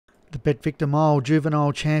Bet Victor Mile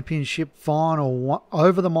Juvenile Championship final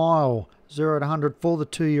over the mile, 0 to 100 for the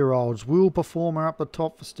 2-year-olds. Will Performer up the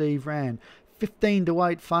top for Steve Rand. 15 to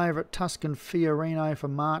 8 favourite Tuscan Fiorino for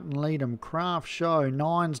Martin Leadham. Craft Show,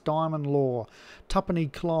 9's Diamond Law. Tuppenny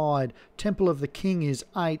Clyde, Temple of the King is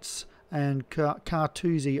 8's, and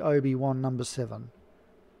Cartuzzi Obi-Wan number 7.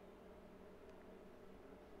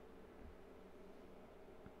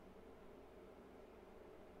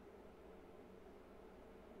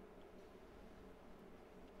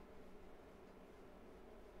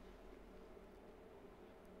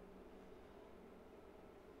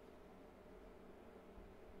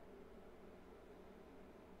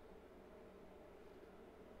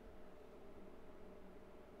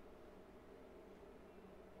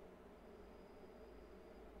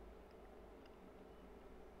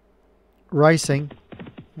 Racing,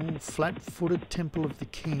 flat-footed Temple of the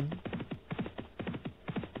King.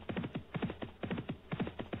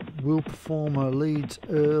 Will Performer leads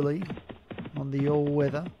early on the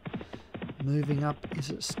all-weather. Moving up, is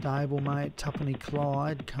it Stablemate, Tuppenny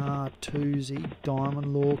Clyde, Cartuzzi,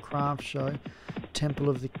 Diamond Law, Craft Show, Temple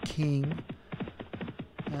of the King,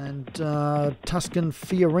 and Tuscan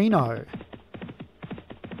Fiorino.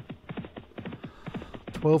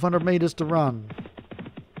 1,200 metres to run.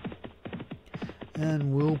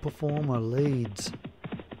 And Will Performer leads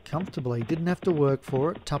comfortably. Didn't have to work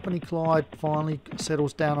for it. Tuppenny Clyde finally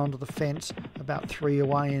settles down onto the fence, about 3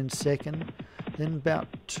 away in second. Then about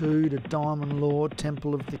 2 to Diamond Lord,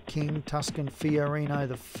 Temple of the King, Tuscan Fiorino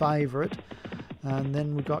the favourite. And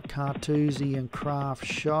then we've got Cartuzzi and Craft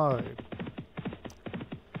Show.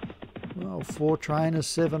 Well, 4 trainers,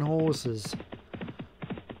 7 horses.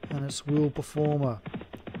 And it's Will Performer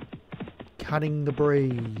cutting the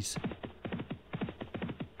breeze.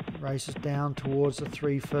 Races down towards the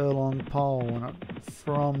 3 furlong pole, and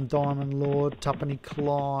from Diamond Lord, Tuppenny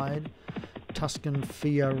Clyde, Tuscan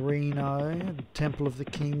Fiorino, Temple of the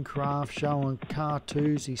King, Craft Show and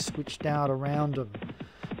Cartuzzi switched out around him.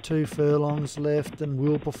 2 furlongs left, and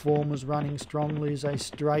Will Performer's running strongly as they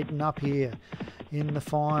straighten up here in the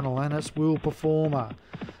final, and it's Will Performer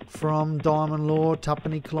from Diamond Lord,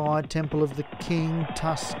 Tuppenny Clyde, Temple of the King,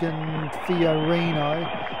 Tuscan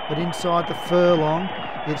Fiorino, but inside the furlong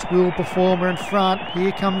it's Will Performer in front.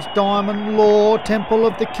 Here comes Diamond Law, Temple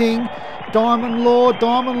of the King. Diamond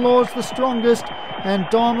Law's the strongest, and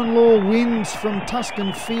Diamond Law wins from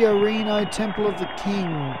Tuscan Fiorino, Temple of the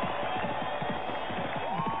King.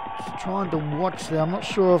 Just trying to watch there. I'm not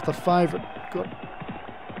sure if the favourite got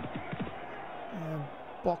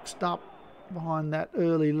boxed up behind that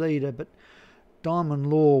early leader, but Diamond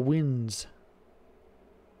Law wins.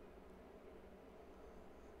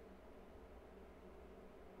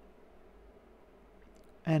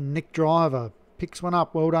 And Nick Driver picks one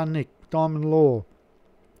up. Well done, Nick. Diamond Law.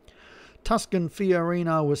 Tuscan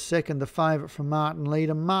Fiorino was second, the favourite from Martin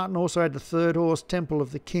Leadham. Martin also had the 3rd horse, Temple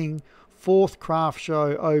of the King. 4th, Craft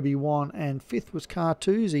Show, Obi-Wan. And 5th was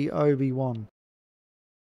Cartuzzi, Obi-Wan.